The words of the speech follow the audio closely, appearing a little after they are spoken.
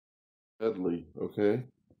Headley, okay?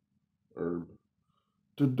 Or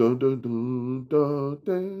dun dun dun dun dun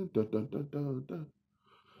dun dun dun dun dun dun.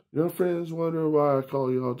 Your friends wonder why I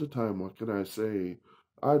call you all the time. What can I say?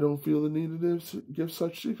 I don't feel the need to give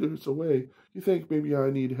such secrets away. You think maybe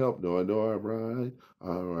I need help? No, I know I'm right.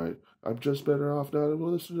 All right. I'm just better off not to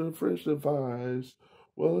listen to friends' advice.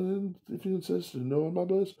 Well, then, if you insist on knowing my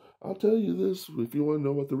bliss, I'll tell you this. If you want to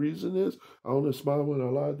know what the reason is, I only smile when I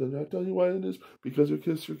lie. Then I tell you why it is. Because your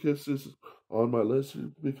kiss is on my list.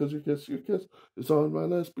 Because your kiss is on my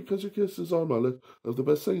list. Because your kiss is on my list of the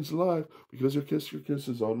best things in life. Because your kiss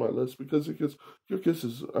is on my list. Because your kiss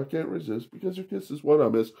is, I can't resist. Because your kiss is what I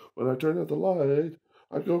miss when I turn out the light.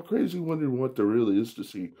 I go crazy wondering what there really is to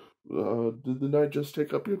see. Did the night just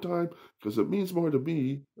take up your time? Because it means more to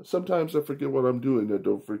me. Sometimes I forget what I'm doing. I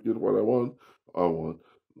don't forget what I want. I want.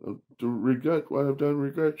 To regret what I've done,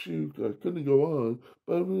 regret you. I couldn't go on.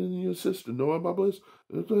 But when you insist to know my bliss,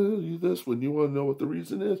 I'll tell you this when you want to know what the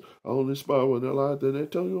reason is. I only smile when I lie, then I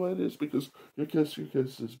tell you what it is because your kiss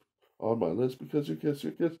is on my list because your kiss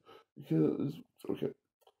is okay.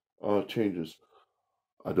 Changes.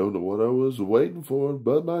 I don't know what I was waiting for,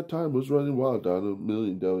 but my time was running wild down a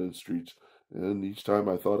million down streets. And each time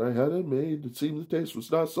I thought I had it made, it seemed the taste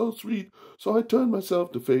was not so sweet. So I turned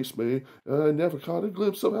myself to face me, and I never caught a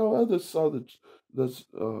glimpse of how others saw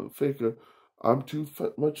the faker. I'm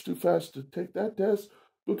much too fast to take that test.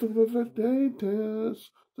 But the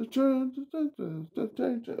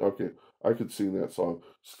test, okay, I could sing that song.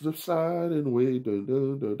 Slip sliding away, dun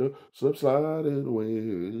dun dun dun, slip sliding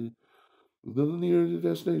away. The nearer the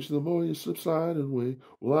destination, the more you slip sliding away.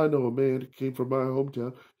 Well, I know a man who came from my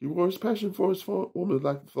hometown. He wore his passion for his woman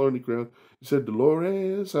like the thorny crown. He said,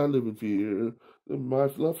 Dolores, I live in fear. My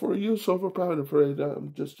love for you is so overpowered and afraid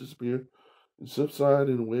I'm just disappear. And slip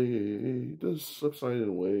sliding away, just slip sliding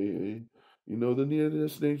away. You know, the nearer the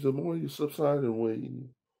destination, the more you slip sliding away.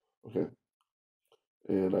 Okay,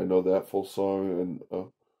 and I know that full song. And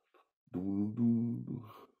doo, doo, doo.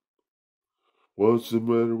 What's the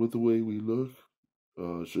matter with the way we look?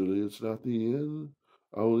 Surely it's not the end.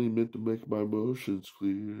 I only meant to make my emotions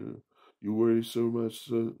clear. You worry so much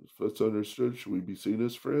that's understood. Should we be seen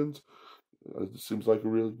as friends? It seems like a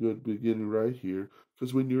really good beginning right here.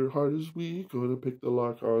 Because when your heart is weak, gonna pick the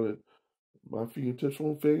lock on it. My fingertips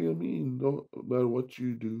won't fail me, no matter what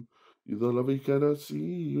you do. You the love you cannot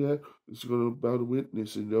see. Yeah, it's gonna about a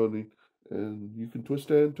witness and only, and you can twist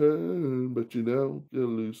and turn, but you now get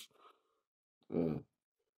loose. Uh,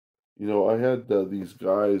 I had these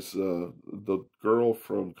guys, the girl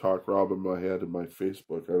from Cock Robin I had in my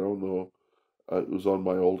Facebook. I don't know, it was on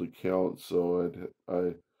my old account, so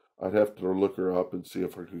I'd have to look her up and see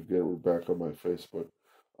if I could get her back on my Facebook.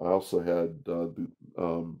 I also had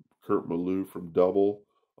Kurt Malou from Double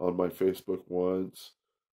on my Facebook once,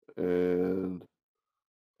 and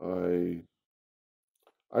I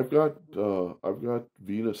I've got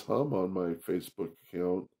Venus Hum on my Facebook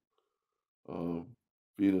account. Um,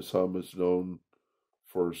 Venus Hum is known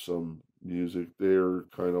for some music. They're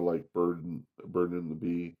kind of like Bird and the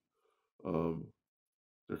Bee. Um,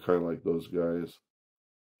 they're kind of like those guys.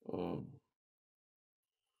 Um,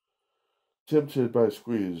 Tempted by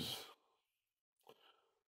Squeeze.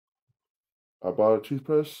 I bought a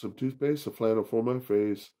toothbrush, some toothpaste, a flannel for my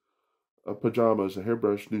face, pajamas, a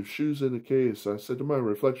hairbrush, new shoes in a case. I said to my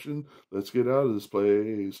reflection, let's get out of this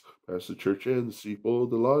place. Past the church and the steeple,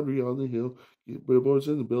 the laundry on the hill, get billboards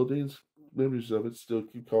in the buildings, memories of it still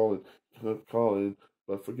keep calling.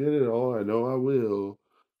 But forget it all, I know I will.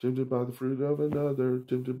 Tempted by the fruit of another,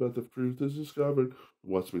 tempted by the truth is discovered.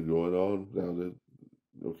 What's been going on now that,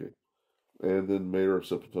 okay. And then Mayor of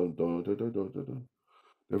Simpleton, dun, dun, dun, dun, dun, dun.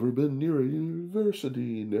 Never been near a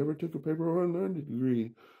university, never took a paper or learned a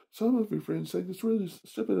degree. Some of your friends think it's really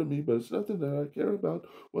stupid of me, but it's nothing that I care about.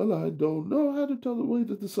 Well, I don't know how to tell the way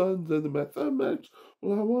to the suns and the mathematics.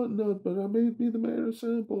 Well, I want none, but I may be the mayor of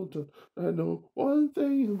Simpleton. I know one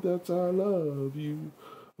thing, and that's I love you.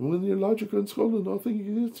 When your logic unschooled, all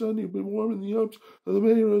thinking it's sun, you'll be warm in the arms of the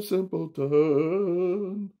mayor of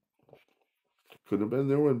Simpleton. Couldn't have been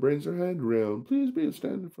there when brains are handed around. Please be a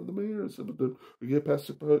standard for the mayor of Simpleton. We get past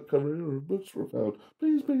the cover where books were found.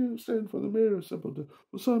 Please be a stand for the mayor of Simpleton.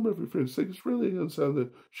 Well, some of your friends think it's really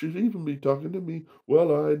unsound should even be talking to me.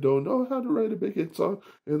 Well, I don't know how to write a big hit song,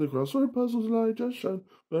 and the crossword puzzles lie just shun.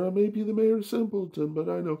 But I may be the mayor of Simpleton, but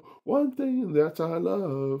I know one thing, and that's I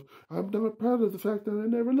love. I'm not proud of the fact that I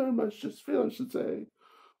never learned much, just feel I should say.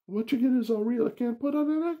 What you get is all real. I can't put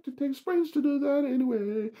on an act. It takes brains to do that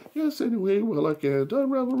anyway. Yes, anyway. Well, I can't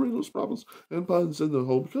unravel riddles, problems, and puns in the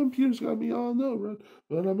whole computer's got me on the run.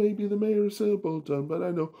 But I may be the mayor of Simpleton, but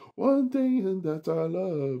I know one thing, and that's I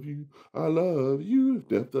love you. I love you.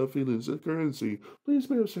 Depth of feelings and currency. Please,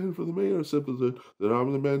 Mayor, stand for the mayor of Simpleton. That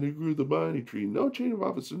I'm the man who grew the mighty tree. No chain of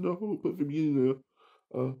office and no hope of immunity.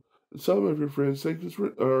 Some of your friends think it's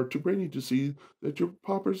are too brainy to see that you're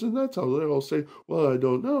paupers, and that's how they all say, well, I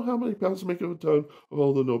don't know how many pounds make up a ton of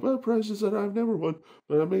all the Nobel Prizes that I've never won,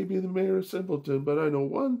 but I may be the mayor of Simpleton, but I know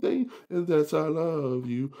one thing, and that's I love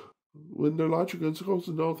you. When their logic and goes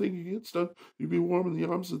and all thinking gets done, you'd be warm in the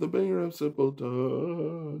arms of the mayor of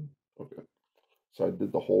Simpleton. Okay, so I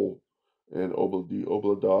did the whole, and obladi,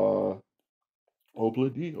 oblada,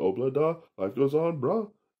 obladi, oblada, life goes on, bruh.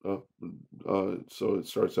 So it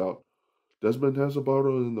starts out. Desmond has a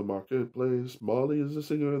bottle in the marketplace. Molly is the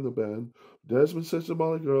singer in the band. Desmond says to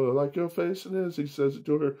Molly, girl, I like your face. And as he says it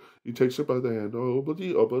to her, he takes her by the hand. Oh,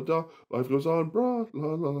 bloody, oh, blah, life goes on, brah,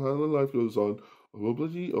 la, la, la, la, life goes on. Oh,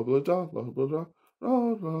 bloody, oh, blah, la, blah, la,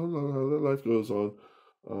 la, la, life goes on.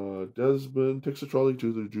 Desmond takes a trolley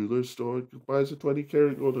to the jeweler's store, buys a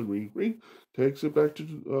 20-carat golden ring, takes it back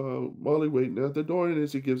to Molly waiting at the door, and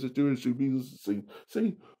as he gives it to her, she begins to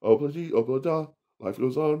sing, oh, bloody, oh, blah, life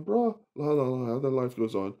goes on, brah, la la la, how that life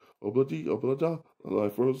goes on. Obladi, oblada,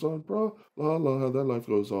 life goes on, brah, la la, how that life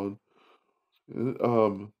goes on.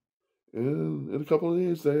 And in a couple of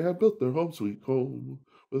days, they had built their home sweet home,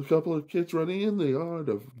 with a couple of kids running in the yard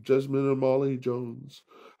of Desmond and Molly Jones.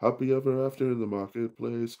 Happy ever after in the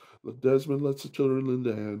marketplace. Desmond lets the children lend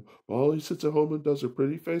a hand. Molly sits at home and does her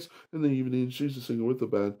pretty face. In the evening, she's a singer with the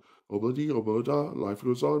band. Obladi, oblada, life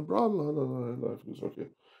goes on, brah, la la la, life goes okay.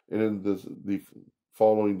 And in the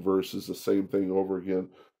following verse is the same thing over again,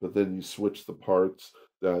 but then you switch the parts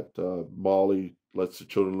that Molly lets the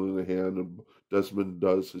children lend a hand and Desmond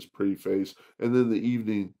does his pretty face. And then the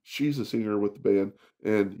evening, she's a singer with the band,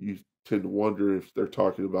 and you tend to wonder if they're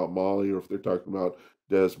talking about Molly or if they're talking about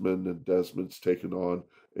Desmond, and Desmond's taken on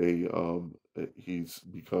he's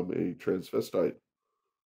become a transvestite.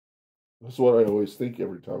 That's what I always think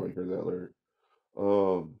every time I hear that lyric.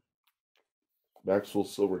 Maxwell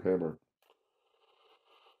Silverhammer.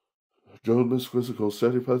 Joan Miss Quizzical,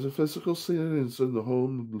 steady pleasant physical scenes in the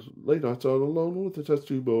home, late nights all alone with a test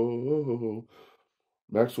tube.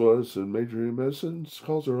 Maxwell Edison, majoring in medicine,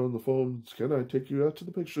 calls her on the phone. Can I take you out to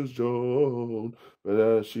the pictures, Joan? But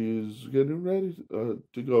as she's getting ready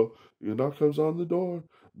to go, a knock comes on the door.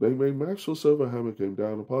 Bang, bang, Maxwell Silverhammer came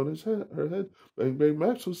down upon her head. Bang, bang,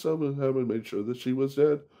 Maxwell Silverhammer made sure that she was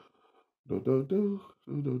dead.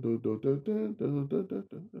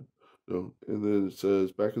 And then it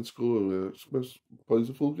says, back in school, and Express plays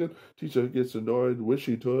a fool again. Teacher gets annoyed,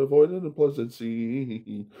 wishing to avoid an unpleasant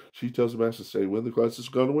scene. She tells the master to stay when the class has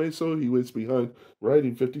gone away, so he waits behind,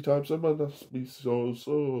 writing 50 times. I must be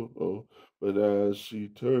so. But as she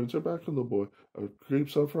turns her back on the boy,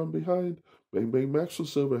 creeps up from behind. Bang, bang, Maxwell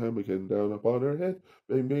Silverhammer came down upon her head.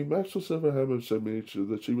 Bang, bang, Maxwell Silverhammer said, made sure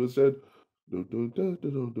that she was dead.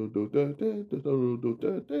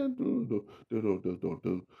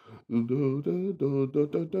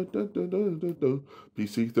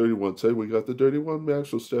 PC31 said, we got the dirty one.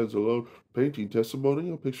 Maxwell stands alone, painting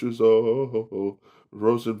testimonial pictures. Oh.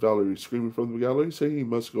 Rose and Valerie screaming from the gallery, saying he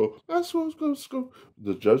must go. Maxwell must go.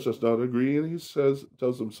 The judge does not agree, and he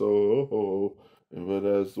tells them so. But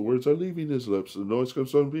as the words are leaving his lips, the noise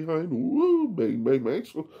comes from behind. Woo! Bang, bang,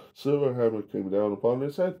 Maxwell Silverhammer came down upon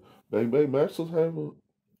his head. Bang, bang, Maxwell's hammer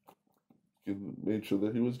made sure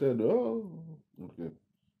that he was dead. Oh, okay.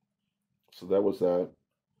 So that was that.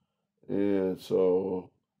 And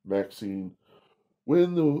so Maxine,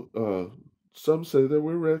 when some say that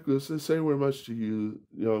we're reckless, they say we're much too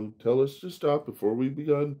young. Tell us to stop before we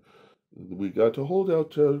begun. We got to hold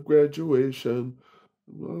out till graduation.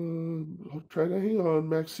 Try to hang on,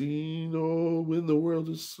 Maxine. Oh, when the world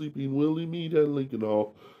is sleeping, we'll meet at Lincoln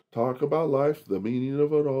Hall. Talk about life, the meaning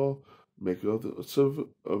of it all. Make a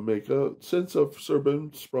sense of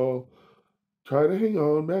suburban sprawl. Try to hang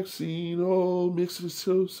on, Maxine. Oh,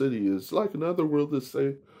 Mexico City is like another world this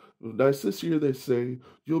day. Nice this year, they say.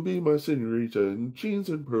 You'll be my senorita in jeans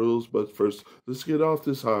and pearls. But first, let's get off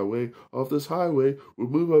this highway. Off this highway, we'll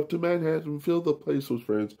move up to Manhattan, fill the place with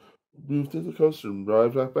friends. Move to the coast and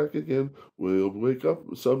drive back again. We'll wake up.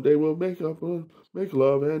 Someday we'll make up, make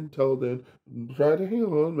love, and till then, try to hang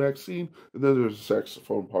on, Maxine. And then there's a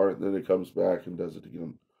saxophone part, and then it comes back and does it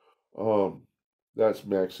again. That's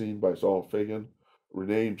Maxine by Saul Fagan.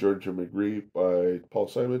 Renee and Georgia McGree by Paul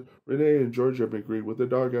Simon. Renee and Georgia McGree with a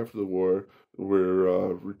dog after the war.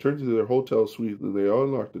 were returned to their hotel suite, and they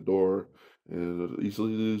unlocked the door, and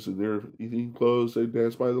easily losing their evening clothes, they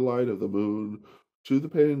danced by the light of the moon to the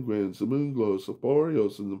penguins, the moon glows, the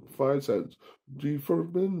boreals, and the five cents, the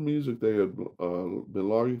forbidden music they had been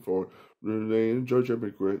longing for. Renee and Georgia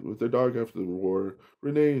McGritt with their dog after the war.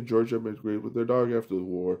 Renee and Georgia McGritt with their dog after the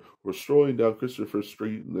war were strolling down Christopher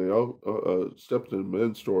Street, and they all stepped in a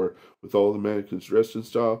men's store with all the mannequins dressed in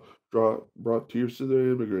style, brought tears to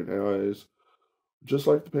their immigrant eyes. Just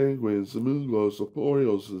like the penguins, the moon glows, the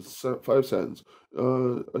Orioles, the five cents,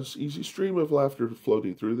 an easy stream of laughter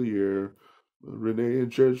floating through the air. Renee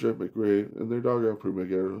and Georgia McRae and their dog Prue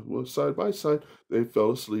McGarrett, well, side by side, they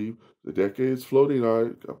fell asleep. The decades floating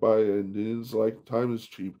by, and it is like time is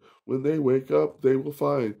cheap. When they wake up, they will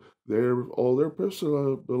find all their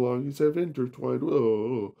personal belongings have intertwined.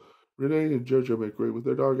 Whoa. Renee and Georgia McRae, with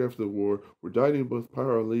their dog after the war, were dining with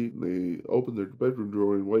Power Elite, and they opened their bedroom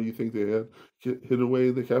drawer, and what do you think they had hidden away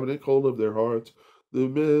in the cabinet cold of their hearts? The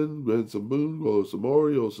men, the moon glows, the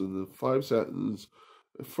memorials, and the five satins.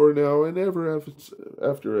 For now and ever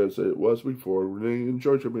after, as it was before, Renee and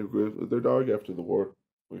Georgia McGriff with their dog after the war.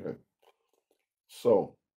 Okay.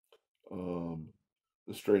 So, the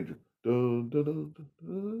stranger. Dun, dun, dun, dun,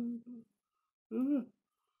 dun, dun.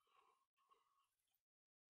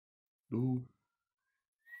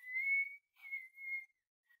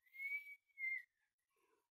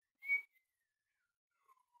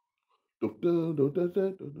 Dun, dun, dun, dun, dun,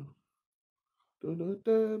 dun, dun, dun,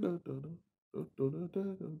 dun, dun, dun, dun, dun,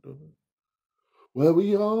 dun, dun, dun. Well,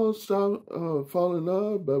 we all fall in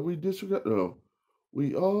love, but we disregard. No,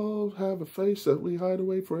 we all have a face that we hide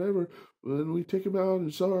away forever. When we take them out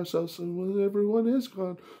and show ourselves, and when everyone is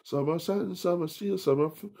gone, some are satin, some are steel, some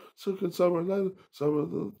are silk, and some are leather. Some are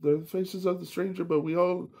the faces of the stranger, but we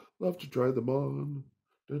all love to try them on.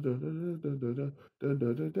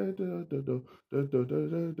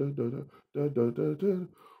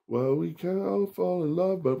 Well, we can all fall in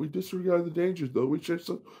love, but we disregard the dangers, though we share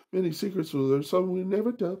so many secrets with her, some we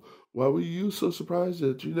never tell. Why were you so surprised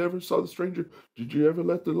that you never saw the stranger? Did you ever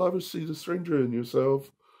let the lovers see the stranger in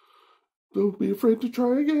yourself? Don't be afraid to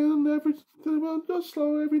try again. Everything will go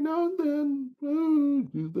slow every now and then. Oh,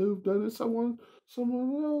 you've done it someone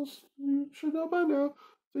else. You should know by now.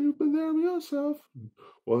 You've been there yourself.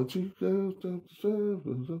 Once you okay.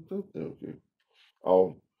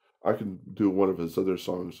 I can do one of his other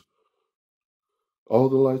songs. All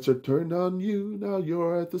the lights are turned on you. Now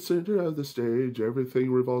you're at the center of the stage. Everything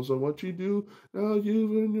revolves on what you do. Now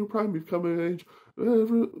you in your prime, you've come of age.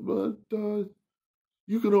 But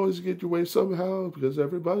you can always get your way somehow because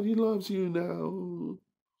everybody loves you now.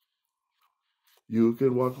 You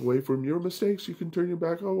can walk away from your mistakes. You can turn your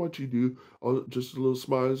back on what you do. Just a little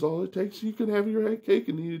smile is all it takes. You can have your head cake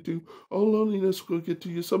and eat it too. All loneliness will get to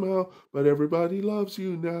you somehow, but everybody loves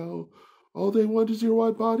you now. All they want is your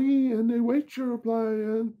white body, and they wait your reply.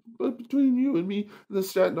 And but between you and me, the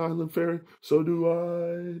Staten Island Ferry, so do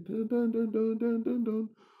I. Dun, dun, dun, dun, dun, dun, dun.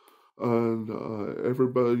 And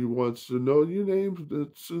everybody wants to know your name.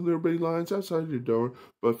 Soon there'll be lines outside your door,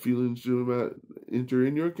 but feelings do not enter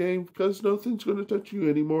in your game because nothing's going to touch you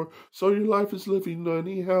anymore. So your life is living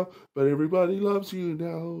anyhow, but everybody loves you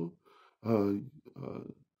now.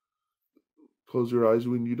 Close your eyes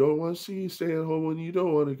when you don't want to see. Stay at home when you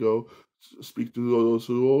don't want to go. Speak to those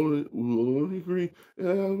who only agree.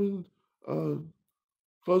 And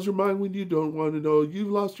close your mind when you don't want to know. You've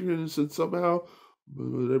lost your innocence somehow.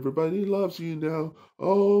 But everybody loves you now.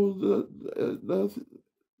 Oh,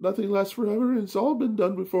 nothing lasts forever. It's all been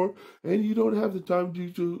done before, and you don't have the time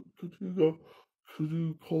to go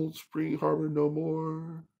to Cold Spring Harbor no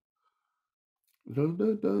more. Dun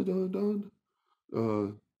dun dun dun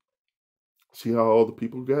dun. See how all the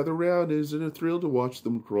people gather round. Isn't it a thrill to watch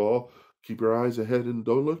them crawl? Keep your eyes ahead and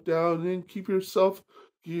don't look down, and keep yourself.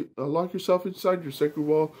 Lock yourself inside your sacred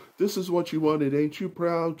wall. This is what you wanted, ain't you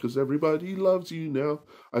proud? Because everybody loves you now.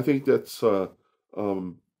 I think that's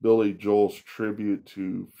Billy Joel's tribute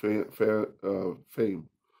to fame.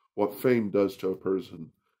 What fame does to a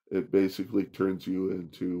person, it basically turns you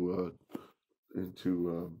into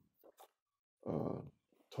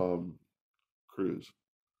Tom Cruise.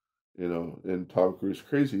 You know, and Tom Cruise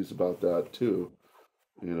crazy is about that too.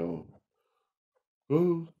 You know,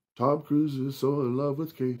 oh, Tom Cruise is so in love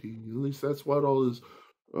with Katie. At least that's what uh,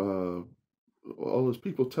 all his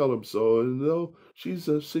people tell him so. And though she's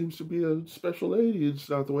seems to be a special lady, it's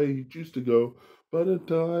not the way he used to go. But a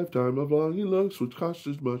lifetime of longing looks which cost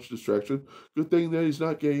as much distraction. Good thing that he's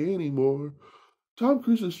not gay anymore. Tom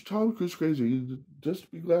Cruise is Tom Cruise crazy.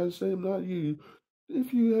 Just be glad to say I'm not you.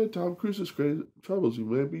 If you had Tom Cruise's troubles, you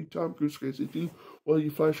might be Tom Cruise crazy too. Well,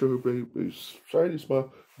 you flash your big shiny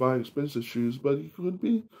smile, buy expensive shoes, but you couldn't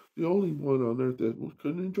be the only one on earth that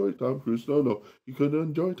couldn't enjoy Tom Cruise. No, no, you couldn't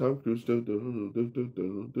enjoy Tom Cruise.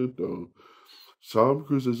 Tom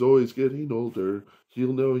Cruise is always getting older.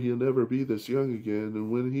 He'll know he'll never be this young again. And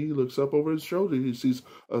when he looks up over his shoulder, he sees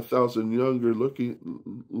 1,000 younger looking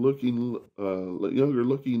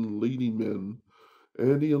leading men.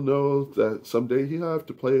 And he'll know that someday he'll have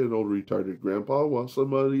to play an old retarded grandpa while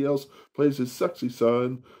somebody else plays his sexy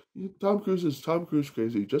son. Tom Cruise is Tom Cruise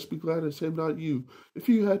crazy. Just be glad it's him, not you. If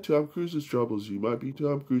you had Tom Cruise's troubles, you might be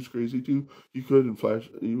Tom Cruise crazy too. You couldn't flash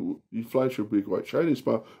your big white shiny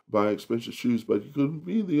spot, buy expensive shoes, but you couldn't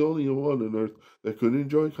be the only one on earth that couldn't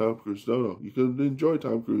enjoy Tom Cruise. No, no, you couldn't enjoy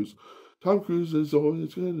Tom Cruise. Tom Cruise is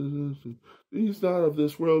always good. He's not of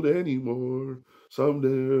this world anymore. Someday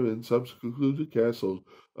in some secluded castle,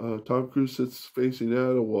 Tom Cruise sits facing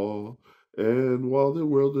at a wall. And while the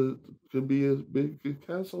world can be a big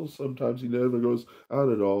castle, sometimes he never goes out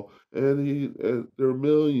at all. And there are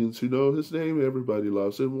millions who know his name, everybody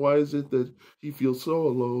loves. And why is it that he feels so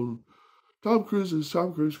alone? Tom Cruise is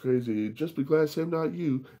Tom Cruise crazy. Just be glad it's him, not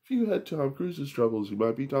you. If you had Tom Cruise's troubles, you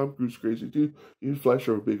might be Tom Cruise crazy too. You'd flash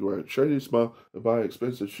your big white shiny smile and buy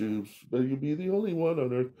expensive shoes, but you'd be the only one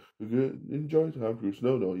on earth who could enjoy Tom Cruise.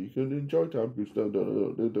 No, no, you couldn't enjoy Tom Cruise. No, no,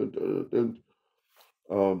 no, no, no, no, no,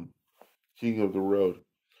 no. King of the Road.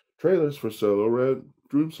 Trailers for sale, red.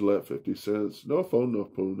 Room select 50 cents. No phone, no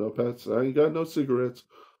pool, no pets. I ain't got no cigarettes.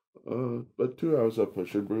 But 2 hours of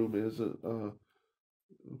pushing broom is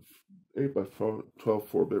 8 by 12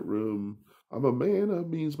 4-bit room. I'm a man of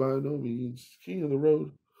means by no means. King of the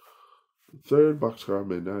Road. Third boxcar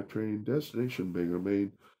midnight train. Destination Bangor,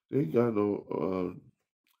 Maine. They ain't got no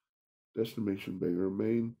destination Bangor,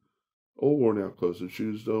 Maine. Old worn out clothes and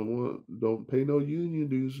shoes don't pay no union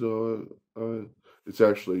dues. No, it's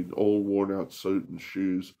actually an old worn out suit and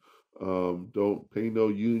shoes. Don't pay no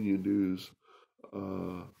union dues.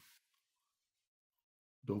 Don't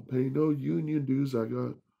pay no union dues. I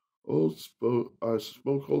got I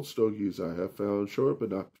smoke old stogies. I have found short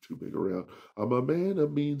but not too big around. I'm a man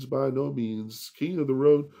of means by no means. King of the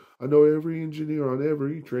road. I know every engineer on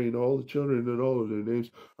every train, all the children and all of their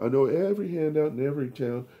names. I know every handout in every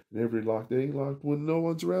town and every lock they ain't locked. When no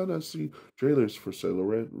one's around, I see trailers for sale or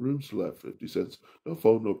rent. Rooms to let 50 cents. No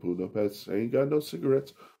phone, no pool, no pets. I ain't got no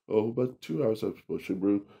cigarettes. Oh, but 2 hours of pushing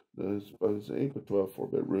broom. That's 8 by 12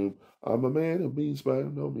 4-bedroom. I'm a man of means by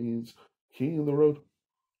no means. King of the road.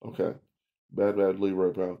 Okay. Bad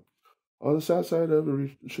Leroy Brown. On the south side of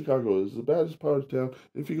Chicago is the baddest part of town.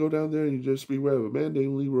 If you go down there, you just beware of a man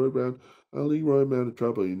named Leroy Brown. Leroy, man of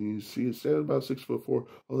trouble. And you see him standing about 6'4".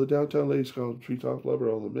 All the downtown ladies call him Treetop Lover.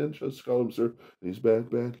 All the men just call him Sir. And he's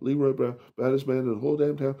bad. Leroy Brown, baddest man in the whole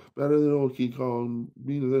damn town. Better than old King Kong,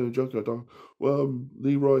 meaner than a junkyard dog. Well,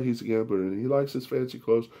 Leroy, he's a gambler, and he likes his fancy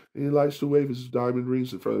clothes, and he likes to wave his diamond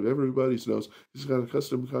rings in front of everybody's nose. He's got a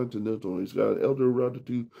custom Continental. He's got an Eldorado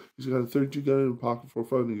 2. He's got a 32 gun in the pocket for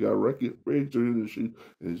fun. He's got a razor in the shoe,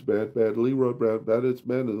 and he's bad. Leroy Brown, baddest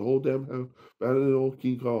man in the whole damn town. Better than old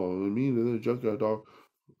King Kong, and meaner than a junkyard dog.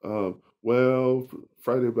 Well,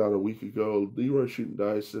 Friday about a week ago, Leroy shooting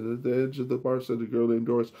dice, and at the edge of the bar sat a girl named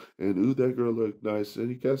Doris, and ooh, that girl looked nice,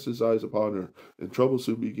 and he cast his eyes upon her, and trouble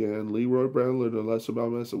soon began. Leroy Brown learned a lesson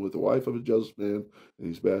about messing with the wife of a jealous man, and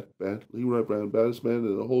he's bad. Leroy Brown, baddest man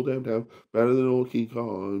in the whole damn town, better than old King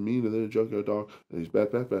Kong, and meaner than a junkyard dog, and he's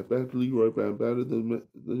bad. Leroy Brown, better than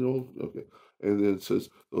old, okay. And then it says,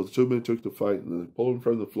 those two men took the fight, and they pulled him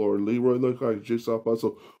from the floor. Leroy looked like a jigsaw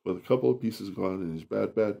puzzle with a couple of pieces gone, and he's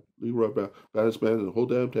bad. Leroy Brown, baddest man in the whole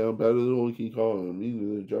damn town, better than old King Kong, and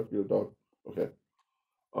meaner than a junkyard dog. Okay.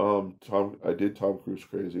 I did Tom Cruise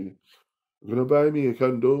crazy. I'm gonna buy me a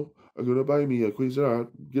condo. I'm gonna buy me a Cuisinart.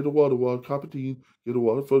 Get a water Coppertine. Get a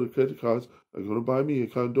water for the credit cards. I'm gonna buy me a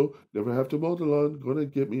condo. Never have to mow the lawn. Gonna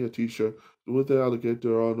get me a T-shirt with the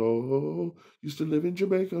alligator on. Oh, used to live in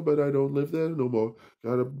Jamaica, but I don't live there no more.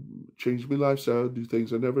 Gotta change my lifestyle. Do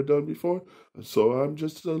things I've never done before. And so I'm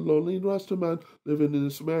just a lonely Rasta man living in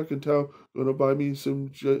this American town. Gonna buy me some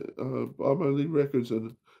Bob Marley records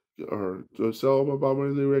or to sell my Bob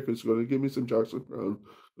Marley records. Gonna give me some Jackson Brown.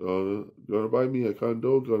 Gonna buy me a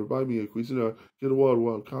condo, gonna buy me a Cuisinart, get a water,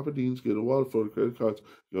 Coppertines, get a water for the credit cards,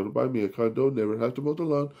 gonna buy me a condo, never have to mow the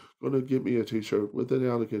lawn, gonna get me a T-shirt with an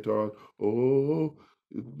alligator on. Oh,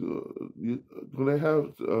 gonna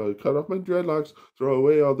have cut off my dreadlocks, throw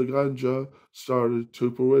away all the ganja, start a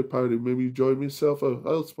two-per-way party, maybe join myself a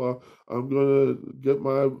health spa. I'm gonna get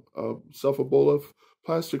myself a bowl of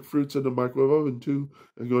plastic fruits in the microwave oven too.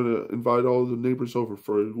 I'm gonna invite all the neighbors over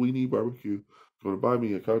for a weenie barbecue. Going to buy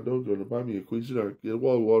me a condo, going to buy me a Cuisinart, get a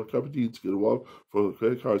wall cup of jeans, get a wall full of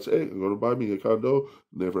credit cards. Hey, I'm going to buy me a condo,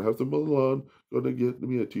 never have to mow the lawn, going to get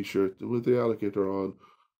me a t-shirt with the alligator on.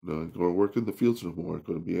 No, I'm going to work in the fields no more. I'm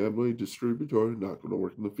going to be Amway distributor, not going to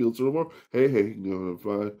work in the fields no more. Hey, I'm going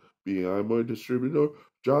to be Amway distributor.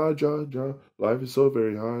 Ja. Life is so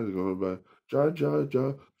very high. I'm going to buy ja.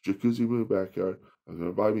 Jacuzzi in my backyard. I'm going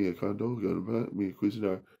to buy me a condo. I'm going to buy me a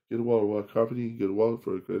Cuisinart. Get a wallet company, get a wallet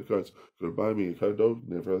for credit cards. Gonna buy me a condo,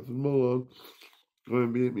 never have to mow lawn. Gonna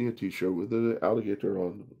get me a t-shirt with an alligator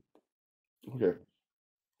on. Okay.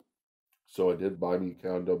 So I did Buy Me a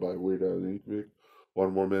Condo by Weird Al Yankovic.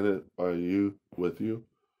 One More Minute by You, With You.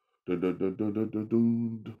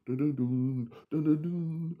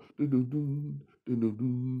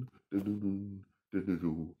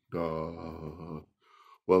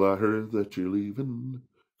 Well, I heard that you're leaving,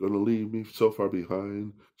 gonna leave me so far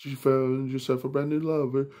behind. You found yourself a brand new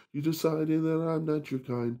lover, you decided that I'm not your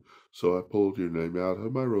kind. So I pulled your name out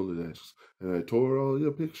of my Rolodex, and I tore all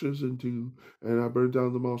your pictures in two, and I burned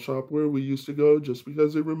down the mall shop where we used to go just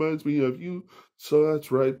because it reminds me of you. So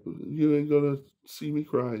that's right, you ain't gonna see me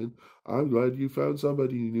crying. I'm glad you found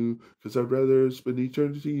somebody new, 'cause I'd rather spend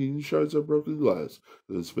eternity in shards of broken glass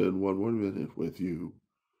than spend one more minute with you.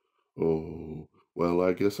 Oh, well,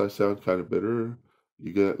 I guess I sound kind of bitter.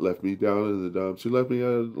 You left me down in the dumps. You left me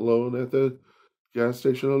alone at the gas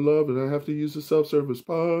station of love, and I have to use the self-service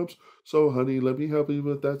pumps. So, honey, let me help you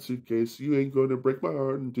with that suitcase. You ain't going to break my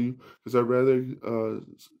heart in two, because I'd rather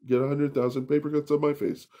get 100,000 paper cuts on my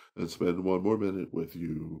face than spend one more minute with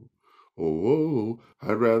you.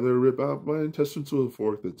 I'd rather rip out my intestines with a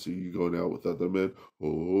fork than see you going out with other men.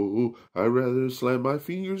 I'd rather slam my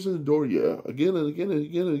fingers in the door, yeah, again and again and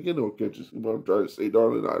again and again. Oh, can't you see what I'm trying to say,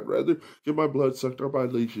 darling? I'd rather get my blood sucked out by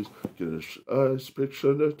leashes, get a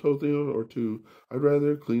picture of Totino or two. I'd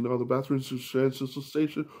rather clean all the bathrooms at Central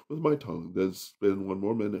Station with my tongue than spend one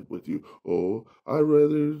more minute with you. I'd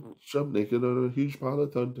rather jump naked on a huge pile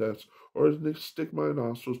of thumbtacks or stick my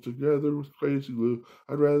nostrils together with crazy glue.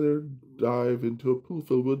 I'd rather dive into a pool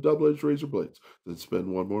filled with double-edged razor blades than spend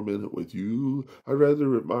one more minute with you. I'd rather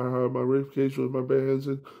rip my heart, my ribcage with my bare hands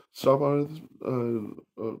and stomp on it,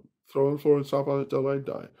 throw on the floor and stomp on it till I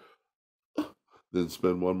die. Then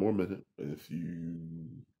spend one more minute with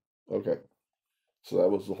you. Okay, so that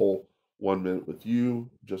was the whole 1 minute with you,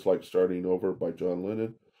 just like Starting Over by John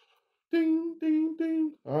Lennon. Ding, ding,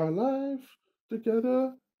 ding, our life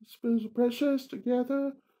together is precious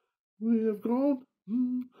together. We have grown,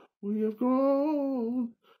 we have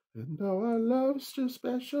grown, and now our love is still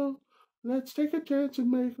special. Let's take a chance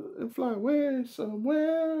and fly away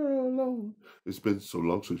somewhere alone. It's been so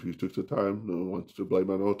long since we took the time. No one wants to blame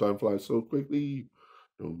on old time flies so quickly.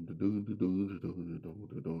 But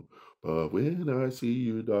when I see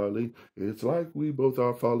you, darling, it's like we both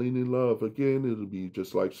are falling in love again. It'll be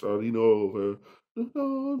just like starting over.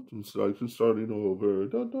 It's like starting over.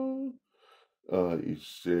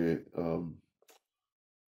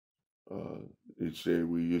 Each day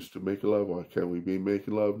we used to make love. Why can't we be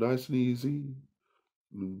making love nice and easy?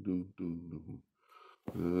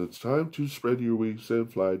 It's time to spread your wings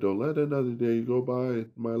and fly. Don't let another day go by,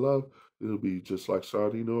 my love. It'll be just like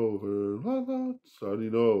starting over. La la,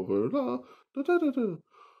 starting over. La da da da da.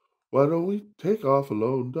 Why don't we take off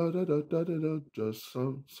alone? Da da da da da da. Just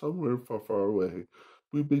somewhere far away.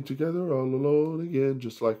 We'd be together all alone again,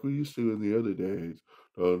 just like we used to in the other days.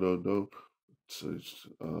 No. It's,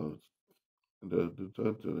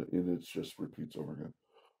 and it just repeats over again.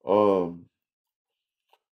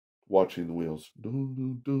 Watching the wheels.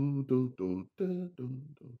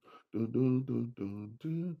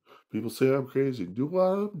 People say I'm crazy. Do what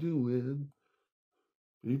I'm doing.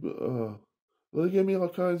 People, they give me all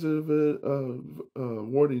kinds of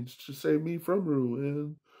warnings to save me from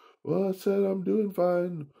ruin. Well, I said I'm doing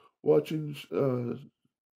fine. Watching,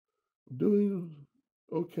 doing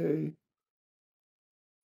okay.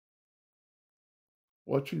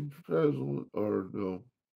 Watching, or no.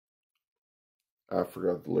 I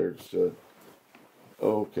forgot the lyrics to.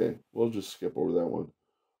 Okay, we'll just skip over that one.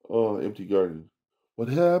 Empty garden. What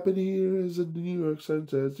happened here is the New York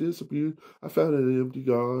sunset has disappeared. I found an empty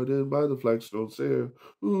garden by the flagstone stair.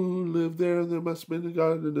 Who lived there? There must have been a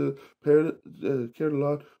garden in cared a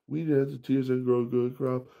lot. We had the tears and grow good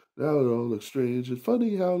crop. Now it all looks strange. It's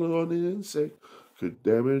funny how an insect could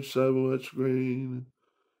damage so much grain.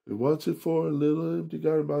 It wants it for a little empty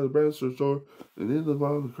garden by the Branson store, and in the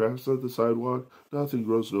long cracks of the sidewalk, nothing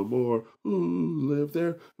grows no more. Who lived there?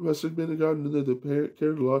 It must have been a garden that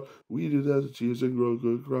cared a lot, weeded as the tears and grow a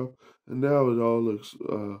good crop. And now it all looks,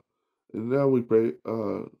 and now we pray,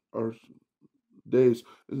 our days.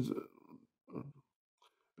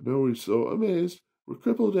 And now we're so amazed, we're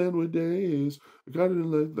crippled and with days. I got it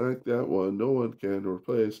like that one, no one can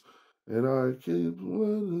replace. And I keep.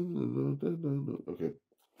 Okay,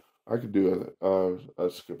 I can do it. I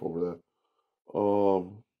skip over that.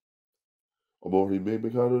 Omori made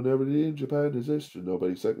Mikado never in Japan existed.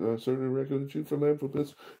 Nobody second on certain recognition for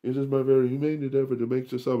philanthropist. It is my very humane endeavor to make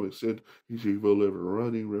to some extent each evil liver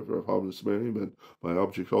running river of harmless merriment. My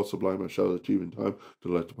object all sublime I shall achieve in time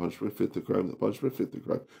to let the punishment fit the crime, the punishment fit the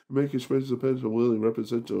crime, and make expenses depend on willing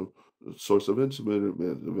represent a source of innocent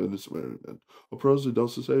merriment. A prose and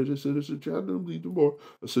dulcis ages innocent chandum lead to more.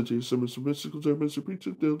 A sentient summer mystical terms a preach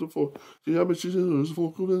of delta for the amateurs is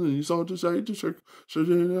vocal villainy saw desire to shirk. So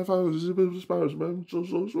then I found this bit of spouse, man, so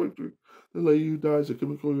victory. The lady who dies a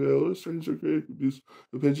chemical yell, strains her creative abuse,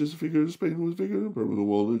 the pinches the figure of pain with vigor and permanent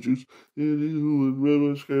walnut juice. The lady who in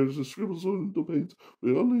red scares the scribbles on the pains.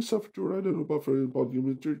 We only suffer to ride in a buffer and upon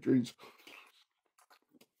human trains.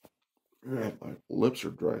 Yeah, my lips are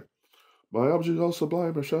dry. My object all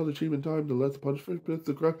sublime, I shall achieve in time to let the punishment fit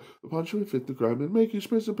the crime, and make each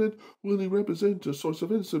participant willing represent a source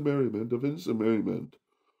of innocent merriment.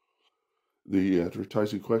 The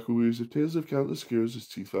advertising quackeries of tales of countless scares, his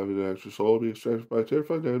teeth found in actress, all being extracted by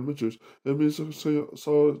terrified amateurs, and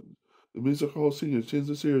the musical singers, tins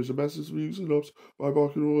and seers, and massive music and ups, by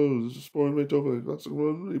balking royals, spoiling Beethoven, classic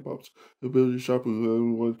run pops, the ability sharp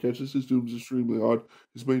who one catches his dooms extremely hard.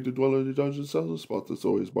 He's made to dwell in a dungeon cell, a spot that's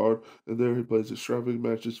always barred, and there he plays extravagant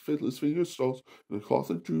matches, fitless finger stalls, and a cloth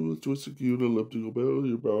and jewel with twisted cue and elliptical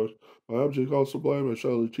barrel bars. My object all sublime, I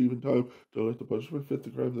shall achieve in time to let the punishment fit the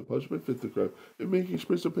crime, the punishment fit the crime, and making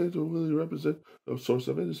express a pain to really represent a source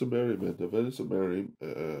of innocent merriment,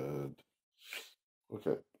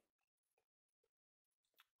 Okay.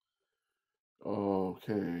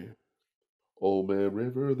 Okay. Old Man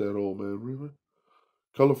River, that old man river.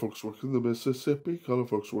 Color folks work in the Mississippi. Color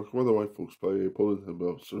folks work where the white folks play, pulling them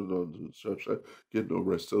up, sitting on the sunshine, get no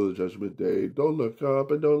rest till the judgment day. Don't look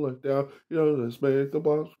up and don't look down. You know, just make the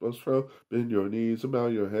box bust from. Bend your knees and bow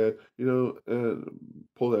your head. You know, and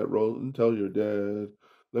pull that roll until you're dead.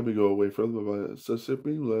 Let me go away from the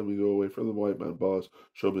Mississippi. Let me go away from the white man boss.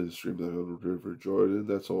 Show me the stream that on the River Jordan.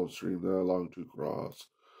 That's all stream that I long to cross.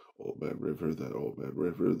 Old Man River, that old man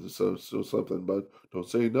river. There's still something, but don't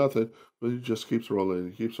say nothing. But he just keeps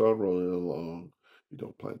rolling. He keeps on rolling along. He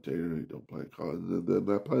don't plant tater, he don't plant cotton, and then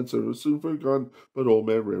that plants are soon forgotten. But old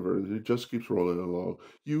man river, he just keeps rolling along.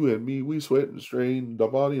 You and me, we sweat and strain, the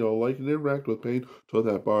body all like and interact with pain. Tow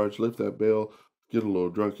that barge, lift that bale, get a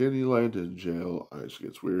little drunk, and he land in jail. Eyes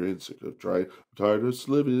gets weary and sick of trying. I'm tired of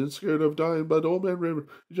living and scared of dying, but old man river,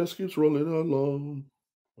 he just keeps rolling along.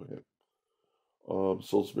 Okay.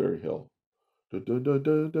 Salisbury Hill. Climbing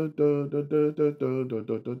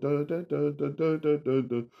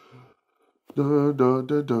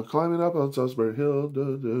up on Salisbury Hill,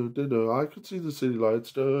 I could see the city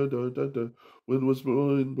lights. Wind was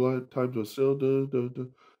blowing, blind, time was still.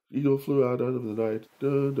 Eagle flew out of the night.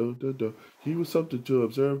 He was something to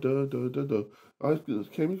observe. I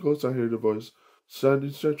came close. I heard a voice,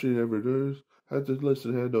 sounding, stretching every nerve. Had to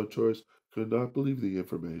listen, had no choice. Could not believe the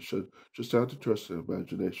information. Just had to trust the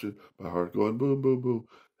imagination. My heart going boom, boom, boom.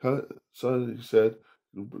 Son, he said,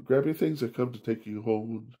 grab your things and come to take you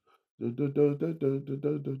home. To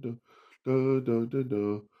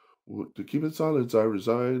keep in silence, I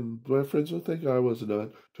resigned. My friends would think I was a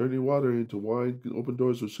nut. Turning water into wine, open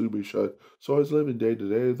doors would soon be shut. So I was living day to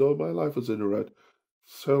day, though my life was in a rut.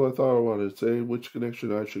 So I thought I wanted to say which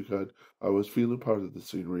connection I should cut. I was feeling part of the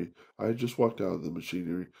scenery. I had just walked out of the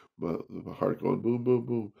machinery, my heart going boom, boom,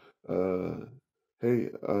 boom. Hey,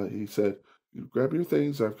 he said, grab your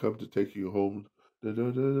things. I've come to take you home. When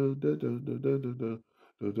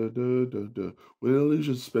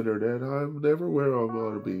illusions spin her net, I'm never where I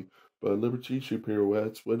want to be. But liberty she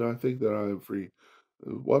pirouettes when I think that I am free.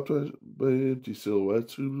 Watch by empty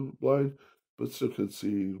silhouettes who blind but still can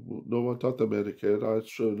see. No one taught them etiquette. I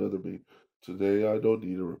show another me. Today I don't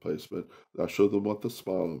need a replacement. I show them what the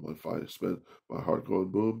smile on my face meant. My heart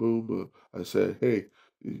going boom, boom, boom. I said, hey,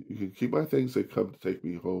 you can keep my things and come to take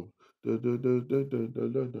me home. So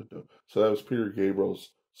that was Peter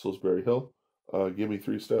Gabriel's Salisbury Hill. Give me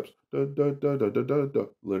 3 steps.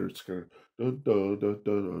 Leonard Skinner. Well,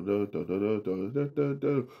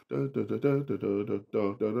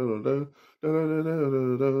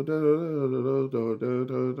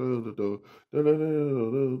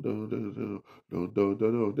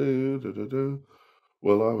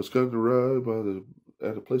 I was cutting a rug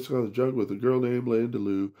at a place called the Jug with a girl named Linda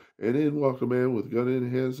Lou, and in walked a man with a gun in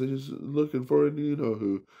his hands, and he's looking for a you know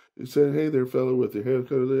who. He said, "Hey there, fella, with your hair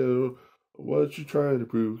cut. What you trying to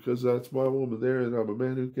prove? Because that's my woman there, and I'm a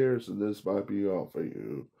man who cares, and this might be all for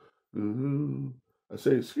you. I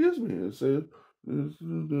say, excuse me. I say,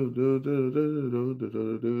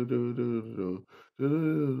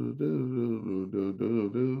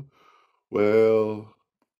 well,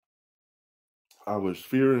 I was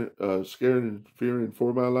scared and fearing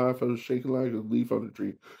for my life. I was shaking like a leaf on a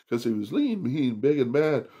tree because he was lean, mean, big, and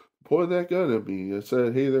mad, pointing that gun at me. I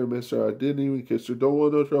said, "Hey there, mister. I didn't even kiss her. Don't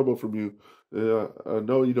want no trouble from you. I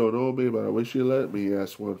know you don't know me, but I wish you let me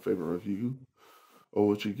ask one favor of you. Oh,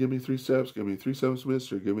 would you give me 3 steps? Give me 3 steps,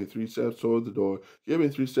 mister. Give me 3 steps toward the door. Give me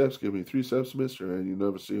 3 steps. Give me 3 steps, mister. And you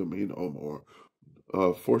never see me no more.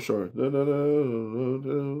 For sure. No, no, no, no,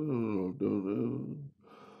 no, no, no, no.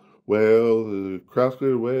 Well, the crowd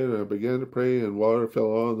cleared away, and I began to pray, and water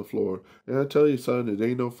fell on the floor. And I tell you, son, it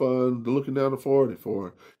ain't no fun looking down the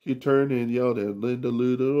 44. He turned and yelled at Linda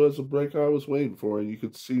Lou. It was the break I was waiting for, and you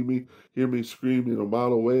could hear me screaming a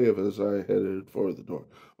mile away as I headed for the door.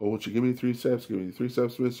 Oh, won't you give me 3 steps? Give me 3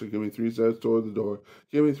 steps, mister. Give me 3 steps toward the door.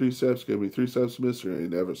 Give me 3 steps. Give me 3 steps, mister. And you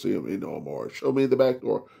never see me no more. Show me the back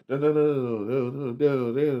door. No, no, no, no, no, no,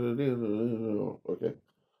 no, no, no, no, no, no. Okay,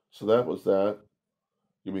 so that was that.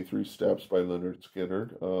 Give Me 3 Steps by Leonard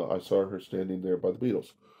Skinner. I saw her standing there by the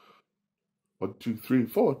Beatles. 1, 2, 3,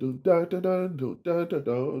 4. Da, da, da, da, da, da,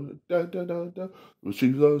 da, da, da, da. Well,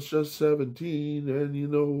 she was just 17, and you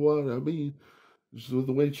know what I mean. So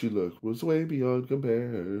the way she looked was way beyond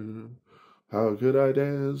compare. How could I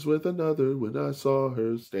dance with another when I saw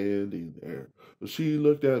her standing there? Well, she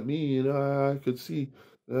looked at me, and I could see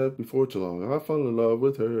that before too long I fell in love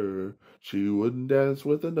with her. She wouldn't dance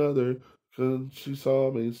with another 'cause she saw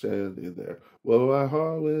me standing there. Well, my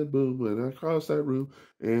heart went boom when I crossed that room,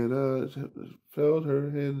 and I felt her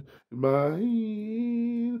hand in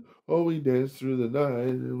mine. Oh, we danced through the night,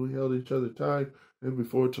 and we held each other tight. And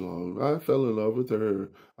before too long, I fell in love with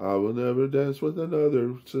her. I will never dance with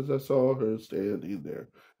another since I saw her standing there.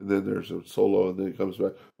 And then there's a solo, and then it comes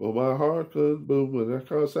back. Well, my heart could boom when I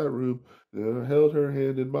crossed that room, and I held her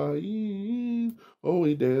hand in mine. Oh,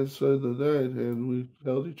 we danced in the night, and we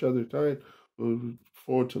held each other tight.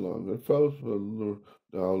 For too long, I felt.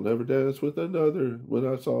 I'll never dance with another when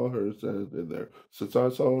I saw her standing there. Since I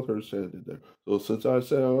saw her standing there. So since I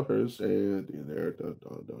saw her standing there. Dun,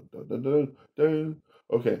 dun, dun, dun, dun, dun, dun.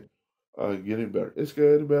 Okay, getting better. It's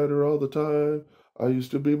getting better all the time. I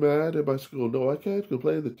used to be mad at my school. No, I can't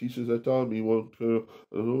complain. The teachers that taught me won't.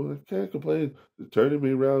 No, I can't complain. They're turning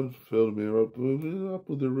me around, filling me up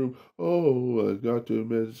with the room. Oh, I got to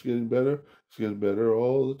admit, it's getting better. It's getting better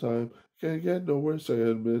all the time. Can't get no worse. I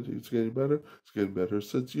admit it's getting better. It's getting better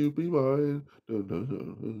since you be mine. No, no, no,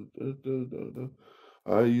 no, no, no, no, no.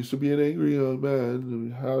 I used to be an angry young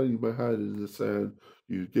man, hiding my head in the sand.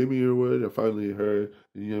 You gave me your word, I finally heard,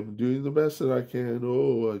 and I'm doing the best that I can.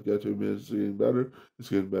 Oh, I got to admit it's getting better. It's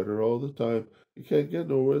getting better all the time. You can't get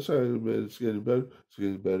no worse. I admit it's getting better. It's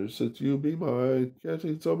getting better since you be mine.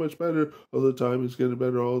 Getting so much better all the time. It's getting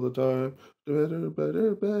better all the time. Better,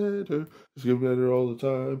 better, better. It's getting better all the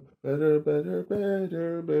time. Better, better,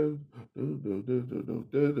 better, better. No, no, no, no,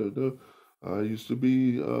 no, no, no. I used to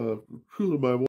be cruel to my